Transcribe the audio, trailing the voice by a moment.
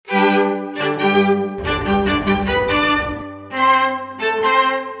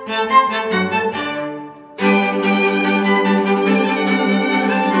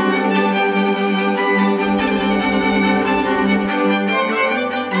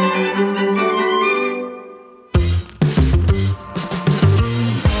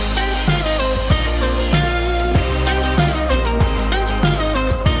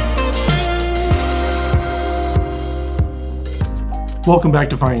Welcome back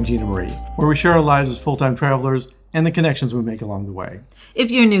to Finding Gina Marie, where we share our lives as full-time travelers and the connections we make along the way.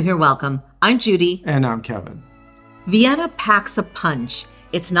 If you're new here, welcome. I'm Judy. And I'm Kevin. Vienna packs a punch.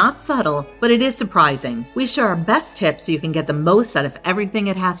 It's not subtle, but it is surprising. We share our best tips so you can get the most out of everything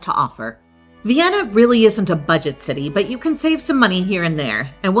it has to offer. Vienna really isn't a budget city, but you can save some money here and there,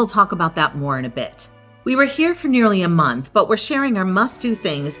 and we'll talk about that more in a bit. We were here for nearly a month, but we're sharing our must-do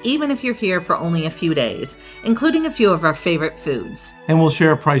things even if you're here for only a few days, including a few of our favorite foods. And we'll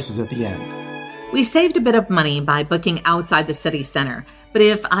share prices at the end. We saved a bit of money by booking outside the city center, but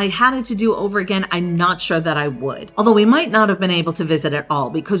if I had it to do over again, I'm not sure that I would. Although we might not have been able to visit at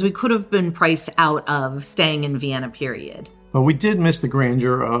all because we could have been priced out of staying in Vienna, period. But we did miss the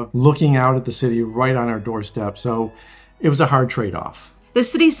grandeur of looking out at the city right on our doorstep, so it was a hard trade-off. The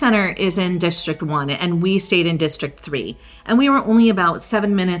city center is in District 1, and we stayed in District 3. And we were only about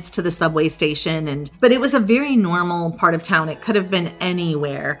 7 minutes to the subway station, but it was a very normal part of town. It could have been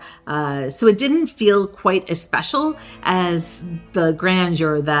anywhere. So it didn't feel quite as special as the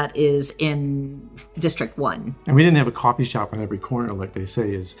grandeur that is in District 1. And we didn't have a coffee shop on every corner, like they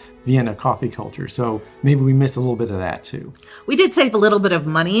say, is Vienna coffee culture. So maybe we missed a little bit of that, too. We did save a little bit of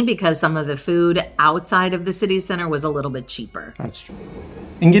money because some of the food outside of the city center was a little bit cheaper. That's true.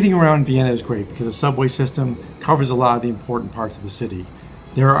 And getting around Vienna is great because the subway system covers a lot of the important parts of the city.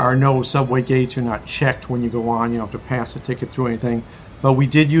 There are no subway gates. You're not checked when you go on. You don't have to pass a ticket through anything. But we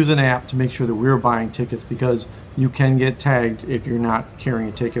did use an app to make sure that we were buying tickets because you can get tagged if you're not carrying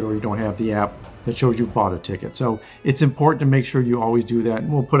a ticket or you don't have the app that shows you bought a ticket. So it's important to make sure you always do that.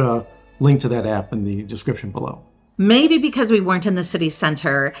 And we'll put a link to that app in the description below. Maybe because we weren't in the city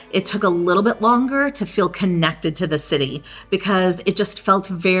center, it took a little bit longer to feel connected to the city because it just felt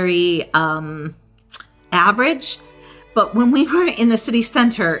very average. But when we were in the city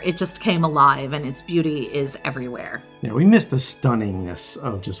center, it just came alive and its beauty is everywhere. Yeah, we missed the stunningness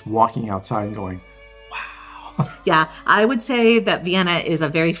of just walking outside and going, wow. Yeah, I would say that Vienna is a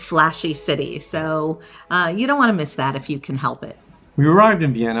very flashy city. So you don't want to miss that if you can help it. We arrived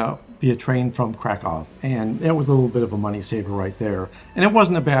in Vienna via train from Krakow, and it was a little bit of a money saver right there. And it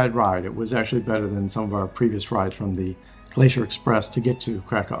wasn't a bad ride. It was actually better than some of our previous rides from the Glacier Express to get to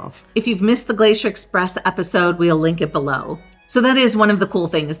Krakow. If you've missed the Glacier Express episode, we'll link it below. So that is one of the cool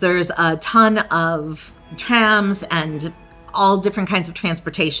things. There's a ton of trams and all different kinds of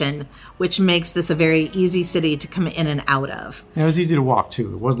transportation, which makes this a very easy city to come in and out of. Yeah, it was easy to walk,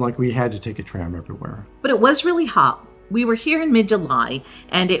 too. It wasn't like we had to take a tram everywhere. But it was really hot. We were here in mid-July,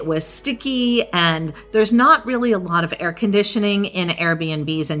 and it was sticky, and there's not really a lot of air conditioning in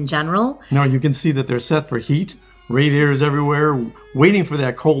Airbnbs in general. No, you can see that they're set for heat, radiators everywhere, waiting for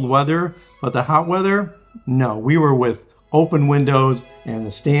that cold weather. But the hot weather, no. We were with open windows and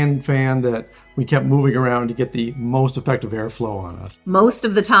a stand fan that we kept moving around to get the most effective airflow on us. Most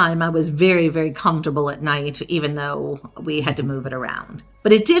of the time, I was very, very comfortable at night, even though we had to move it around.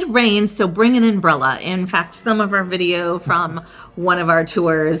 But it did rain, so bring an umbrella. In fact, some of our video from one of our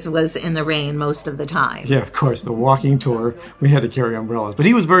tours was in the rain most of the time. Yeah, of course, the walking tour, we had to carry umbrellas. But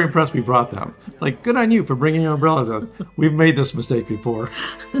he was very impressed we brought them. It's like, good on you for bringing your umbrellas out. We've made this mistake before.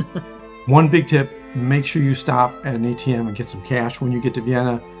 One big tip, make sure you stop at an ATM and get some cash when you get to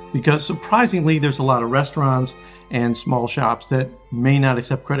Vienna, because surprisingly, there's a lot of restaurants and small shops that may not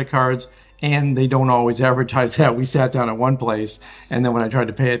accept credit cards, and they don't always advertise that. We sat down at one place, and then when I tried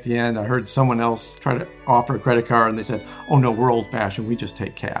to pay at the end, I heard someone else try to offer a credit card, and they said, oh no, we're old-fashioned, we just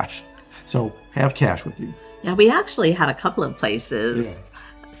take cash. So have cash with you. Yeah, we actually had a couple of places.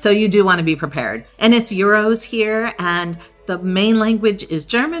 Yeah. So you do want to be prepared. And it's euros here, and the main language is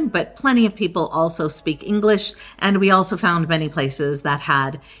German, but plenty of people also speak English. And we also found many places that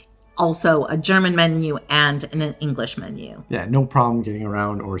had also a German menu and an English menu. Yeah, no problem getting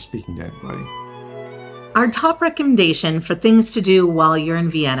around or speaking to anybody. Our top recommendation for things to do while you're in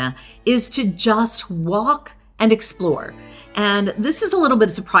Vienna is to just walk and explore. And this is a little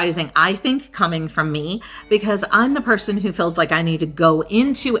bit surprising, I think, coming from me, because I'm the person who feels like I need to go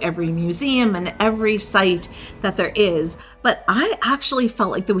into every museum and every site that there is. But I actually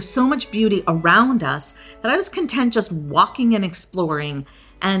felt like there was so much beauty around us that I was content just walking and exploring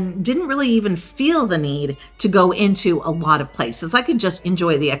and didn't really even feel the need to go into a lot of places. I could just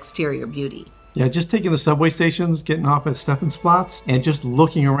enjoy the exterior beauty. Yeah, just taking the subway stations, getting off at Stephansplatz, and just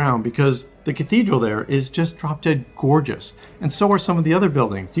looking around, because the cathedral there is just drop dead gorgeous. And so are some of the other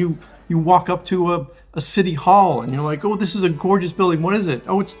buildings. You walk up to a city hall and you're like, oh, this is a gorgeous building. What is it?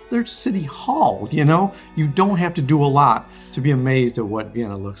 Oh, it's their city hall, you know? You don't have to do a lot to be amazed at what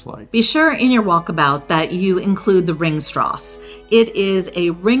Vienna looks like. Be sure in your walkabout that you include the Ringstrasse. It is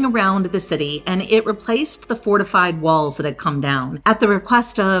a ring around the city, and it replaced the fortified walls that had come down at the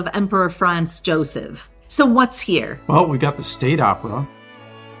request of Emperor Franz Joseph. So what's here? Well, we got the State Opera,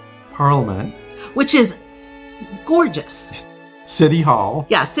 Parliament, which is gorgeous. City Hall.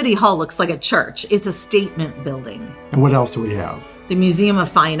 Yeah, City Hall looks like a church. It's a statement building. And what else do we have? The Museum of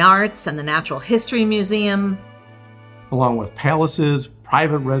Fine Arts and the Natural History Museum. Along with palaces,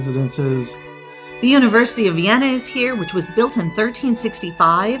 private residences. The University of Vienna is here, which was built in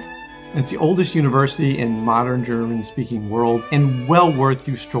 1365. It's the oldest university in modern German-speaking world and well worth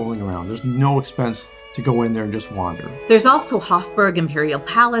you strolling around. There's no expense to go in there and just wander. There's also Hofburg Imperial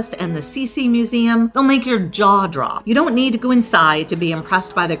Palace and the CC Museum. They'll make your jaw drop. You don't need to go inside to be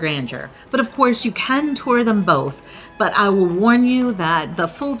impressed by the grandeur. But of course, you can tour them both. But I will warn you that the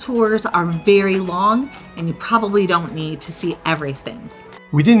full tours are very long and you probably don't need to see everything.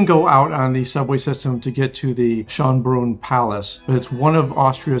 We didn't go out on the subway system to get to the Schönbrunn Palace, but it's one of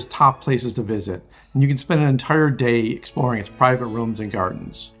Austria's top places to visit. And you can spend an entire day exploring its private rooms and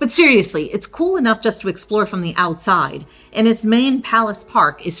gardens. But seriously, it's cool enough just to explore from the outside, and its main palace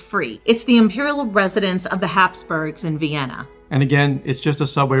park is free. It's the imperial residence of the Habsburgs in Vienna. And again, it's just a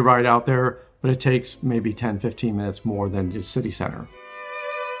subway ride out there, but it takes maybe 10-15 minutes more than the city center.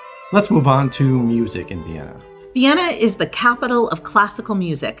 Let's move on to music in Vienna. Vienna is the capital of classical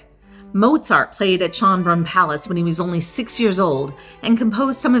music. Mozart played at Schönbrunn Palace when he was only 6 years old and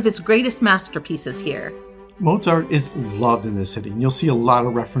composed some of his greatest masterpieces here. Mozart is loved in this city, and you'll see a lot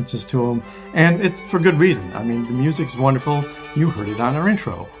of references to him, and it's for good reason. I mean, the music's wonderful. You heard it on our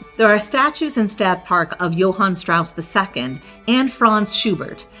intro. There are statues in Stadtpark of Johann Strauss II and Franz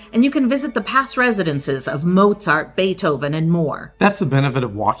Schubert, and you can visit the past residences of Mozart, Beethoven, and more. That's the benefit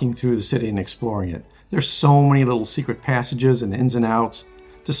of walking through the city and exploring it. There's so many little secret passages and ins and outs.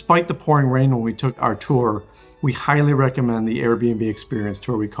 Despite the pouring rain when we took our tour, we highly recommend the Airbnb experience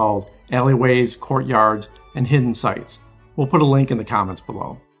tour we called Alleyways, Courtyards, and Hidden Sites. We'll put a link in the comments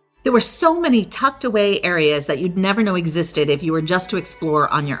below. There were so many tucked away areas that you'd never know existed if you were just to explore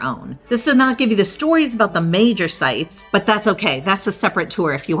on your own. This does not give you the stories about the major sites, but that's okay. That's a separate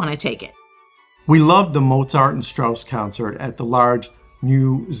tour if you want to take it. We loved the Mozart and Strauss concert at the large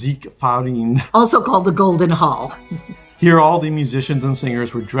Musikverein, also called the Golden Hall. Here, all the musicians and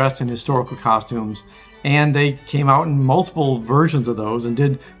singers were dressed in historical costumes, and they came out in multiple versions of those and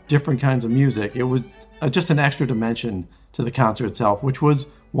did different kinds of music. It was just an extra dimension to the concert itself, which was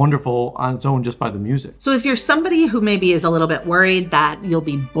wonderful on its own just by the music. So if you're somebody who maybe is a little bit worried that you'll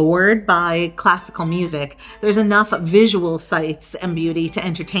be bored by classical music, there's enough visual sights and beauty to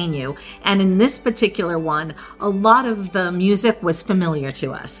entertain you. And in this particular one, a lot of the music was familiar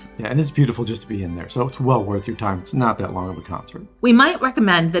to us. Yeah, and it's beautiful just to be in there, so it's well worth your time. It's not that long of a concert. We might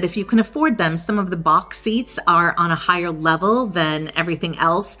recommend that if you can afford them, some of the box seats are on a higher level than everything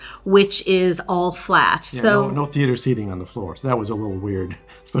else, which is all flat. Yeah, so no theater seating on the floor, so that was a little weird,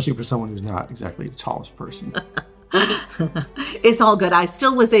 especially for someone who's not exactly the tallest person. It's all good. I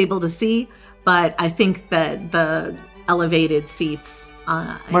still was able to see, but I think that the elevated seats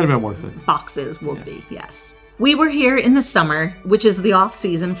might have been worth it. Boxes will be, yes. We were here in the summer, which is the off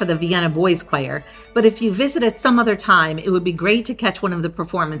season for the Vienna Boys Choir, but if you visit at some other time, it would be great to catch one of the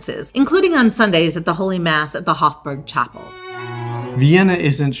performances, including on Sundays at the Holy Mass at the Hofburg Chapel. Vienna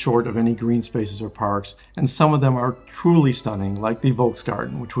isn't short of any green spaces or parks, and some of them are truly stunning, like the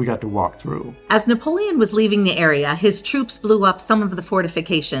Volksgarten, which we got to walk through. As Napoleon was leaving the area, his troops blew up some of the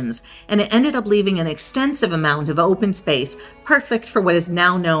fortifications, and it ended up leaving an extensive amount of open space, perfect for what is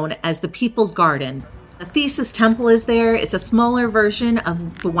now known as the People's Garden. The Thesis Temple is there. It's a smaller version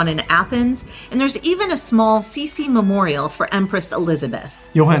of the one in Athens, and there's even a small CC memorial for Empress Elizabeth.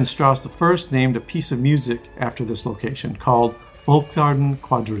 Johann Strauss I named a piece of music after this location called Volksgarten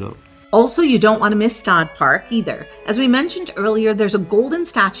Quadrille. Also, you don't want to miss Stadtpark either. As we mentioned earlier, there's a golden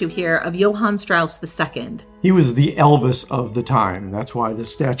statue here of Johann Strauss II. He was the Elvis of the time. That's why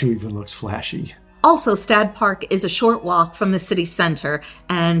this statue even looks flashy. Also, Stadtpark is a short walk from the city center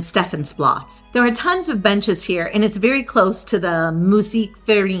and Stephansplatz. There are tons of benches here, and it's very close to the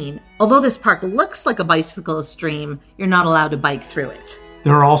Musikverein. Although this park looks like a bicyclist dream, you're not allowed to bike through it.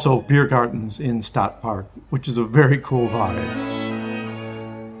 There are also beer gardens in Stadtpark, which is a very cool vibe.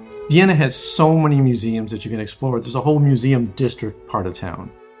 Vienna has so many museums that you can explore. There's a whole museum district part of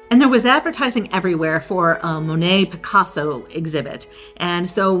town. And there was advertising everywhere for a Monet Picasso exhibit. And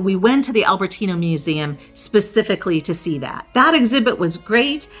so we went to the Albertino Museum specifically to see that. That exhibit was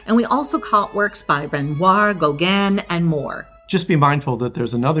great, and we also caught works by Renoir, Gauguin, and more. Just be mindful that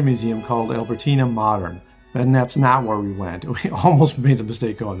there's another museum called Albertina Modern. And that's not where we went. We almost made a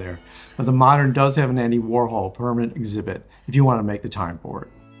mistake going there. But the Modern does have an Andy Warhol permanent exhibit if you want to make the time for it.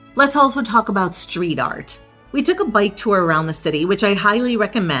 Let's also talk about street art. We took a bike tour around the city, which I highly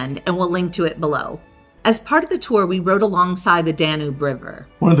recommend, and we'll link to it below. As part of the tour, we rode alongside the Danube River.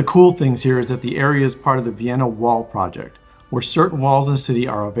 One of the cool things here is that the area is part of the Vienna Wall project, where certain walls in the city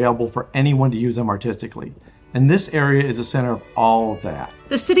are available for anyone to use them artistically. And this area is the center of all of that.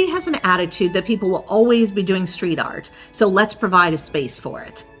 The city has an attitude that people will always be doing street art, so let's provide a space for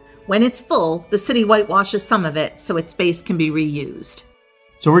it. When it's full, the city whitewashes some of it so its space can be reused.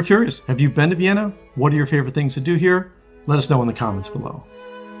 So we're curious, have you been to Vienna? What are your favorite things to do here? Let us know in the comments below.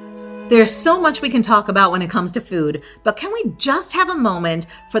 There's so much we can talk about when it comes to food, but can we just have a moment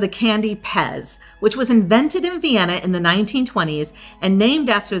for the candy Pez, which was invented in Vienna in the 1920s and named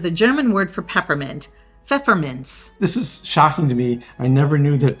after the German word for peppermint, Pfefferminz. This is shocking to me. I never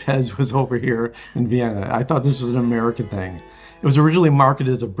knew that Pez was over here in Vienna. I thought this was an American thing. It was originally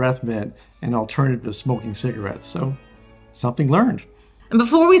marketed as a breath mint, an alternative to smoking cigarettes, so something learned. And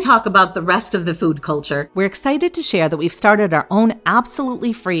before we talk about the rest of the food culture, we're excited to share that we've started our own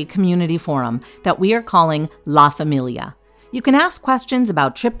absolutely free community forum that we are calling La Familia. You can ask questions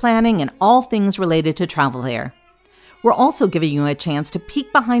about trip planning and all things related to travel here. We're also giving you a chance to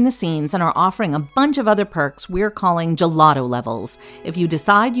peek behind the scenes and are offering a bunch of other perks we're calling gelato levels if you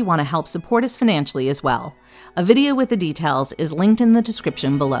decide you want to help support us financially as well. A video with the details is linked in the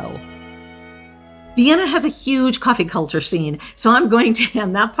description below. Vienna has a huge coffee culture scene, so I'm going to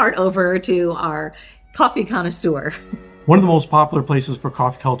hand that part over to our coffee connoisseur. One of the most popular places for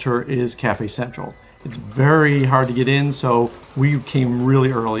coffee culture is Cafe Central. It's very hard to get in, so we came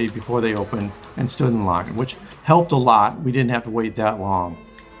really early before they opened and stood in line, which helped a lot. We didn't have to wait that long.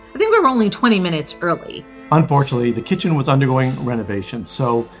 I think we were only 20 minutes early. Unfortunately, the kitchen was undergoing renovations,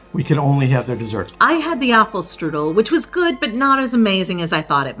 so we could only have their desserts. I had the apple strudel, which was good, but not as amazing as I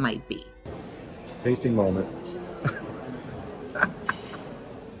thought it might be. Tasting moment.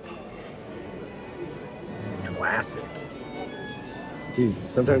 Classic. See,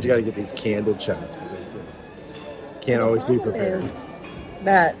 sometimes you got to get these candid shots because it can't always be prepared. Is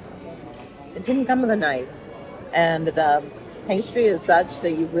that it didn't come with a knife, and the pastry is such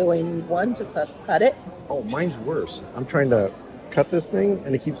that you really need one to cut it. Oh, mine's worse. I'm trying to cut this thing,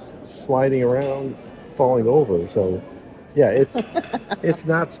 and it keeps sliding around, falling over. So, yeah, it's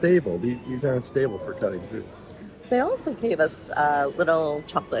not stable. These aren't stable for cutting foods. They also gave us little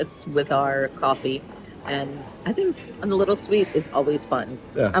chocolates with our coffee, and I think a little sweet is always fun.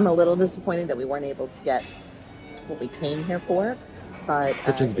 Yeah. I'm a little disappointed that we weren't able to get what we came here for, but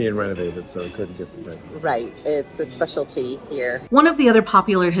Kitchen's being renovated, so we couldn't get the thing. right, it's a specialty here. One of the other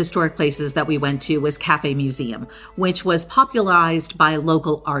popular historic places that we went to was Cafe Museum, which was popularized by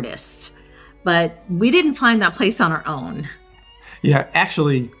local artists. But we didn't find that place on our own. Yeah,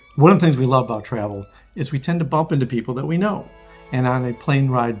 actually, one of the things we love about travel is we tend to bump into people that we know. And on a plane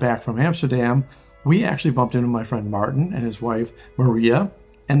ride back from Amsterdam, we actually bumped into my friend Martin and his wife Maria,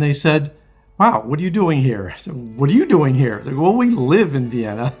 and they said, "Wow, what are you doing here?" I said, "What are you doing here?" They go, "Well, we live in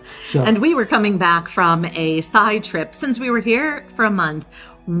Vienna." So, And we were coming back from a side trip. Since we were here for a month,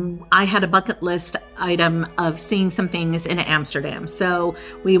 I had a bucket list item of seeing some things in Amsterdam. So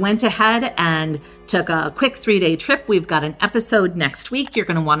we went ahead and took a quick 3-day trip. We've got an episode next week you're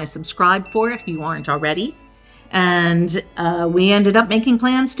going to want to subscribe for if you aren't already. And we ended up making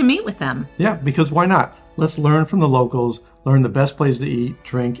plans to meet with them. yeah, because why not? Let's learn from the locals, learn the best place to eat,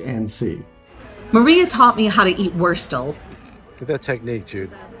 drink, and see. Maria taught me how to eat Wurstel. Get that technique, Jude.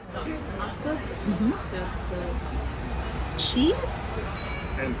 Mustard. That's the cheese.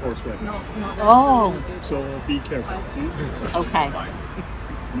 And horseradish. No, that's Oh. So be careful. I see. Okay.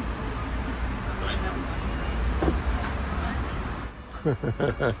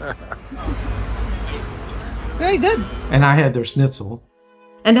 Very good. And I had their schnitzel.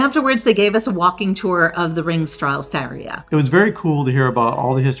 And afterwards, they gave us a walking tour of the Ringstrasse area. It was very cool to hear about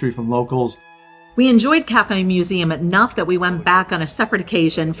all the history from locals. We enjoyed Cafe Museum enough that we went back on a separate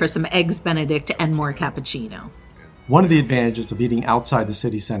occasion for some Eggs Benedict and more cappuccino. One of the advantages of eating outside the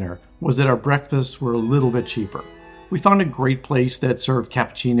city center was that our breakfasts were a little bit cheaper. We found a great place that served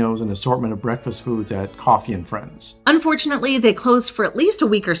cappuccinos and an assortment of breakfast foods at Coffee and Friends. Unfortunately, they closed for at least a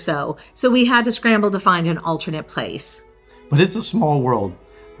week or so we had to scramble to find an alternate place. But it's a small world.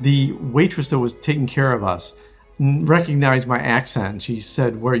 The waitress that was taking care of us recognized my accent. She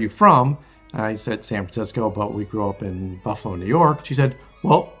said, "Where are you from?" I said, "San Francisco, but we grew up in Buffalo, New York." She said,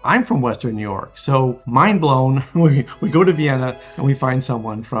 "Well, I'm from Western New York." So mind blown, we go to Vienna and we find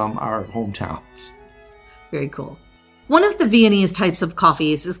someone from our hometowns. Very cool. One of the Viennese types of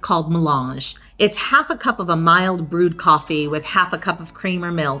coffees is called melange. It's half a cup of a mild brewed coffee with half a cup of cream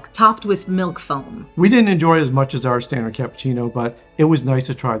or milk, topped with milk foam. We didn't enjoy it as much as our standard cappuccino, but it was nice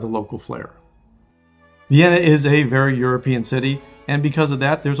to try the local flair. Vienna is a very European city, and because of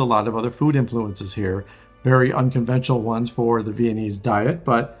that, there's a lot of other food influences here. Very unconventional ones for the Viennese diet,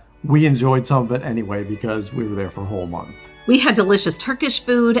 but we enjoyed some of it anyway because we were there for a whole month. We had delicious Turkish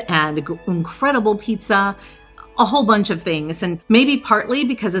food and incredible pizza, a whole bunch of things, and maybe partly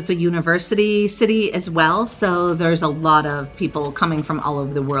because it's a university city as well, so there's a lot of people coming from all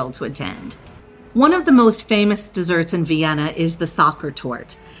over the world to attend. One of the most famous desserts in Vienna is the soccer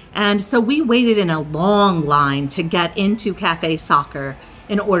torte, and so we waited in a long line to get into Cafe Soccer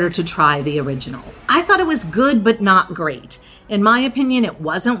in order to try the original. I thought it was good but not great. In my opinion, it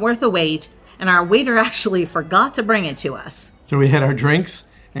wasn't worth the wait, and our waiter actually forgot to bring it to us. So we had our drinks,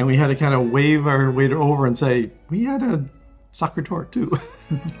 and we had to kind of wave our waiter over and say, we had a soccer torte too.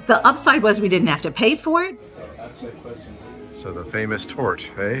 The upside was we didn't have to pay for it. So the famous torte,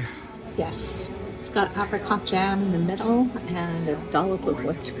 eh? Yes. It's got apricot jam in the middle and a dollop of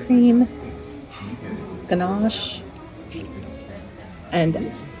whipped cream, ganache,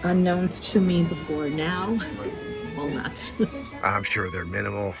 and unknowns to me before now, walnuts. I'm sure they're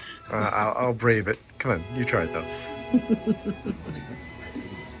minimal. I'll brave it. Come on, you try it though.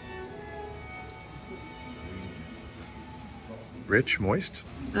 Rich, moist?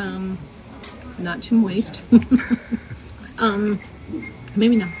 Not too moist.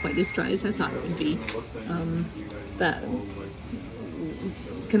 Maybe not quite as dry as I thought it would be. That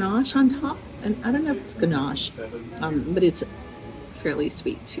ganache on top, and I don't know if it's ganache, but it's fairly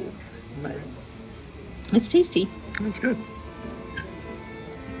sweet too. But it's tasty. That's good.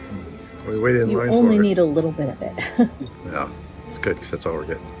 We waited in You line only for it. need a little bit of it. Yeah, it's good because that's all we're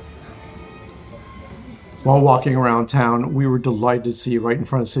getting. While walking around town, we were delighted to see right in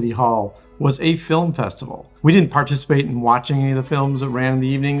front of City Hall was a film festival. We didn't participate in watching any of the films that ran in the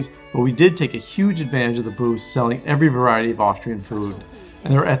evenings, but we did take a huge advantage of the booths selling every variety of Austrian food,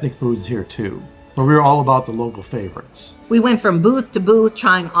 and there are ethnic foods here too. But we were all about the local favorites. We went from booth to booth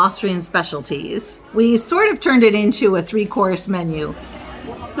trying Austrian specialties. We sort of turned it into a 3-course menu.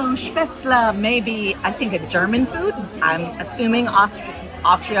 So Spätzle may be, I think, a German food. I'm assuming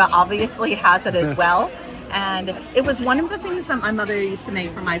Austria obviously has it as well. And it was one of the things that my mother used to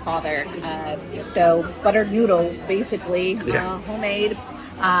make for my father. So buttered noodles, basically, homemade.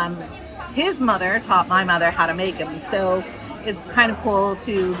 His mother taught my mother how to make them. So it's kind of cool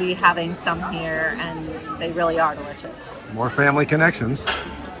to be having some here, and they really are delicious. More family connections.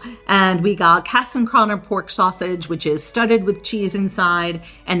 And we got Kassenkroner pork sausage, which is studded with cheese inside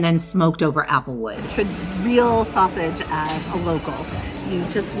and then smoked over applewood. Real sausage as a local. You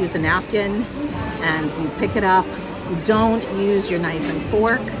just use a napkin and you pick it up. You don't use your knife and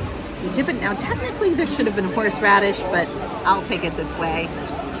fork. You dip it. Now, technically, there should have been horseradish, but I'll take it this way.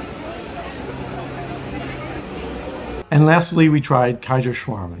 And lastly, we tried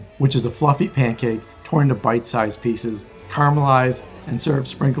Kaiserschmarrn, which is a fluffy pancake torn into bite-sized pieces, caramelized, and served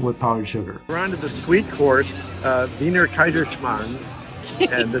sprinkled with powdered sugar. We're on to the sweet course, Wiener Kaiserschmarrn,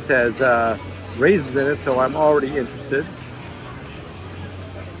 and this has raisins in it, so I'm already interested.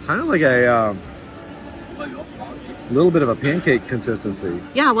 Kind of like a little bit of a pancake consistency.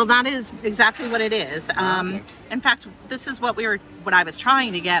 Yeah, well, that is exactly what it is. In fact, this is what I was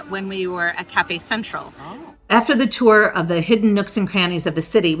trying to get when we were at Cafe Central. After the tour of the hidden nooks and crannies of the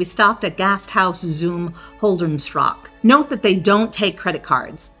city, we stopped at Gasthaus Zum Holdenstrack. Note that they don't take credit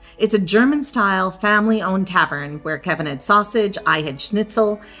cards. It's a German-style, family-owned tavern where Kevin had sausage, I had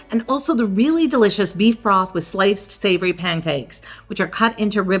schnitzel, and also the really delicious beef broth with sliced savory pancakes, which are cut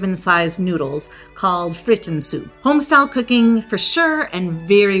into ribbon-sized noodles called Frittensoup. Home-style cooking for sure, and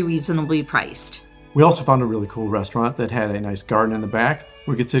very reasonably priced. We also found a really cool restaurant that had a nice garden in the back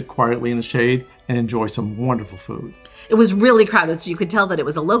where we could sit quietly in the shade and enjoy some wonderful food. It was really crowded, so you could tell that it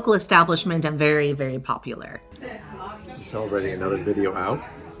was a local establishment and very, very popular. I'm celebrating another video out.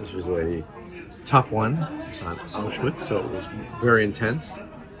 This was a tough one on Auschwitz, so it was very intense.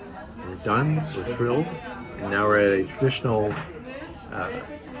 We're done, we're thrilled, and now we're at a traditional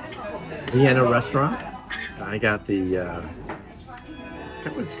Vienna restaurant. I got the, I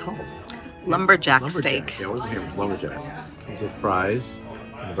forgot what it's called. Lumberjack steak. Yeah, what's the name? It's lumberjack. Comes with fries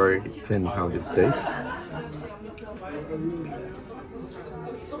and a very thin pounded steak.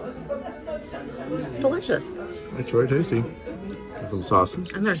 It's delicious. It's very tasty. And some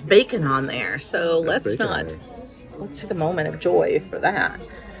sausage. And there's bacon on there, so There's let's bacon on take a moment of joy for that.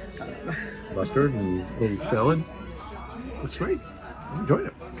 there. Mustard and a little salad. Looks great. I'm enjoying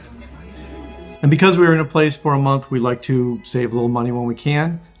it. And because we were in a place for a month, we like to save a little money when we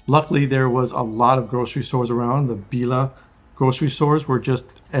can. Luckily, there was a lot of grocery stores around. The Bila grocery stores were just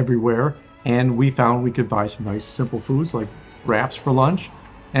everywhere. And we found we could buy some nice simple foods like wraps for lunch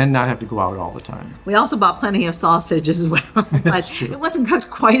and not have to go out all the time. We also bought plenty of sausage as well, but it wasn't cooked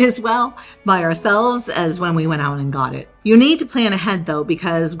quite as well by ourselves as when we went out and got it. You need to plan ahead, though,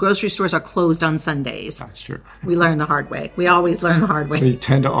 because grocery stores are closed on Sundays. That's true. We learn the hard way. We always learn the hard way. We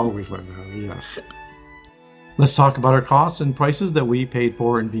tend to always learn the hard way, yes. Let's talk about our costs and prices that we paid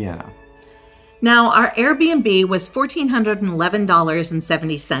for in Vienna. Now, our Airbnb was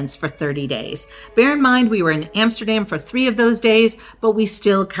 $1,411.70 for 30 days. Bear in mind, we were in Amsterdam for 3 of those days, but we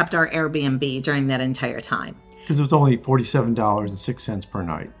still kept our Airbnb during that entire time. Because it was only $47.06 per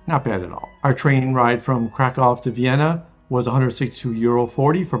night. Not bad at all. Our train ride from Krakow to Vienna was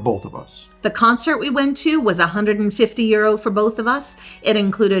 €162.40 for both of us. The concert we went to was €150 for both of us. It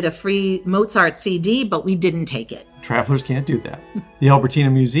included a free Mozart CD, but we didn't take it. Travelers can't do that. The Albertina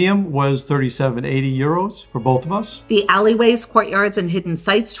Museum was €37.80 for both of us. The Alleyways, Courtyards, and Hidden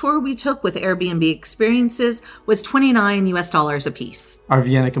Sites tour we took with Airbnb experiences was $29 a piece. Our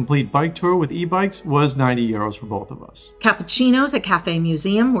Vienna Complete bike tour with e-bikes was €90 for both of us. Cappuccinos at Cafe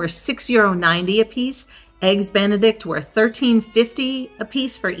Museum were €6.90 a piece. Eggs Benedict were $13.50 a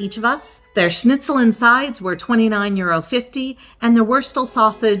piece for each of us. Their schnitzel and sides were €29.50, and their Wurstel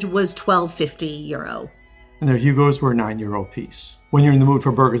sausage was €12.50. And their Hugos were €9 a piece. When you're in the mood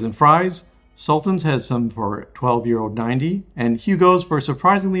for burgers and fries, Sultan's had some for €12.90, and Hugos were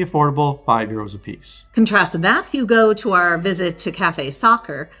surprisingly affordable, €5 a piece. Contrast that Hugo to our visit to Cafe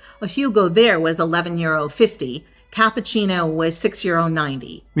Soccer. A Hugo there was €11.50. Cappuccino was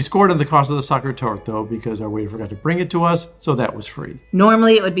 €6.90. We scored on the cost of the soccer tart, though, because our waiter forgot to bring it to us, so that was free.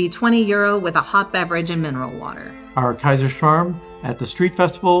 Normally, it would be €20 with a hot beverage and mineral water. Our Kaiserschmarrn at the street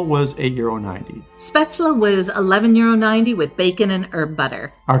festival was €8.90. Spätzle was €11.90 with bacon and herb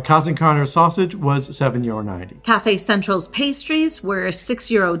butter. Our Käsenkörner sausage was €7.90. Cafe Central's pastries were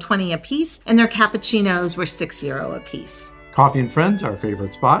 €6.20 a piece, and their cappuccinos were €6 a piece. Coffee and Friends, our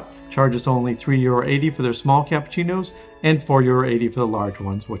favorite spot, charged us only €3.80 for their small cappuccinos and €4.80 for the large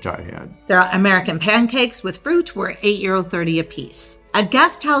ones, which I had. Their American pancakes with fruit were €8.30 a piece. At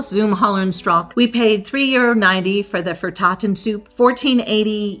Gasthaus Zoom Hollenstraat, we paid €3.90 for the Vertaten soup,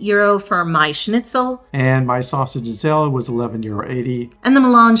 €14.80 for my schnitzel, And my sausage and salad was €11.80. and the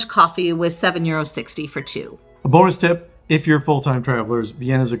melange coffee was €7.60 for 2. A bonus tip, if you're full-time travelers,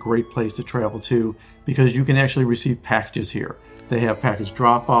 Vienna is a great place to travel to because you can actually receive packages here. They have package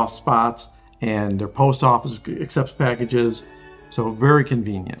drop-off spots, and their post office accepts packages, so very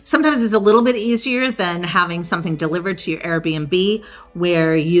convenient. Sometimes it's a little bit easier than having something delivered to your Airbnb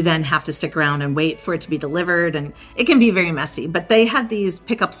where you then have to stick around and wait for it to be delivered, and it can be very messy. But they had these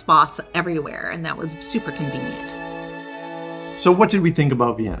pickup spots everywhere, and that was super convenient. So what did we think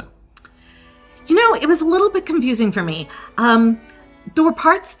about Vienna? You know, it was a little bit confusing for me. There were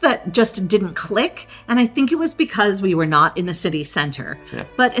parts that just didn't click, and I think it was because we were not in the city center. Yeah.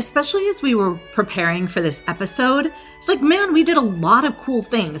 But especially as we were preparing for this episode, it's like, man, we did a lot of cool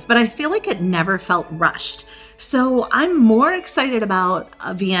things, but I feel like it never felt rushed. So I'm more excited about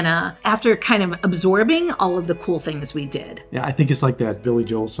Vienna after kind of absorbing all of the cool things we did. Yeah, I think it's like that Billy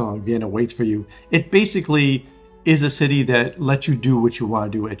Joel song, Vienna Waits for You. It basically is a city that lets you do what you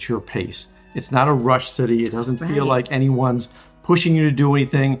want to do at your pace. It's not a rush city. It doesn't feel like anyone's pushing you to do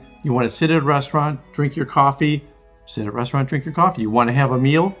anything. You want to sit at a restaurant, drink your coffee, sit at a restaurant, drink your coffee. You want to have a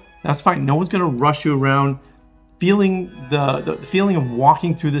meal, that's fine. No one's going to rush you around. Feeling the feeling of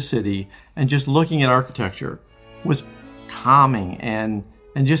walking through the city and just looking at architecture was calming and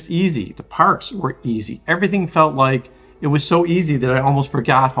just easy. The parks were easy. Everything felt like it was so easy that I almost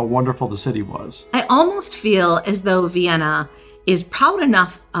forgot how wonderful the city was. I almost feel as though Vienna is proud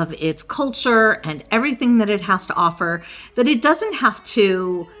enough of its culture and everything that it has to offer that it doesn't have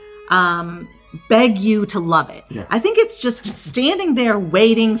to beg you to love it. Yeah. I think it's just standing there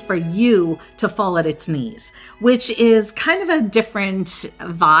waiting for you to fall at its knees, which is kind of a different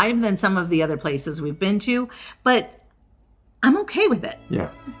vibe than some of the other places we've been to, but I'm okay with it. Yeah.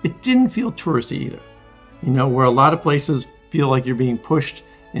 It didn't feel touristy either. You know, where a lot of places feel like you're being pushed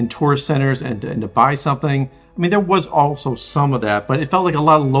in tourist centers and to buy something. I mean, there was also some of that, but it felt like a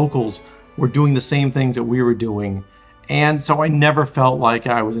lot of locals were doing the same things that we were doing. And so I never felt like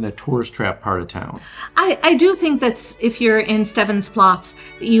I was in a tourist trap part of town. I do think that if you're in Stephansplatz,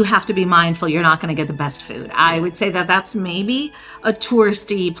 you have to be mindful you're not going to get the best food. I would say that that's maybe a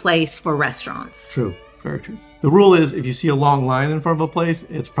touristy place for restaurants. True. Very true. The rule is if you see a long line in front of a place,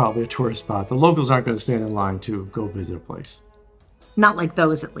 it's probably a tourist spot. The locals aren't going to stand in line to go visit a place. Not like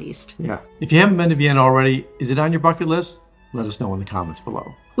those, at least. Yeah. If you haven't been to Vienna already, is it on your bucket list? Let us know in the comments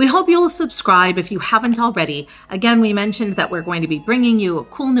below. We hope you'll subscribe if you haven't already. Again, we mentioned that we're going to be bringing you a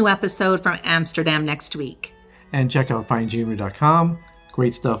cool new episode from Amsterdam next week. And check out finejanuary.com.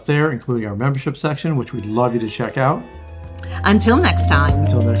 Great stuff there, including our membership section, which we'd love you to check out. Until next time.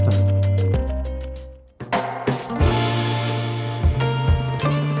 Until next time.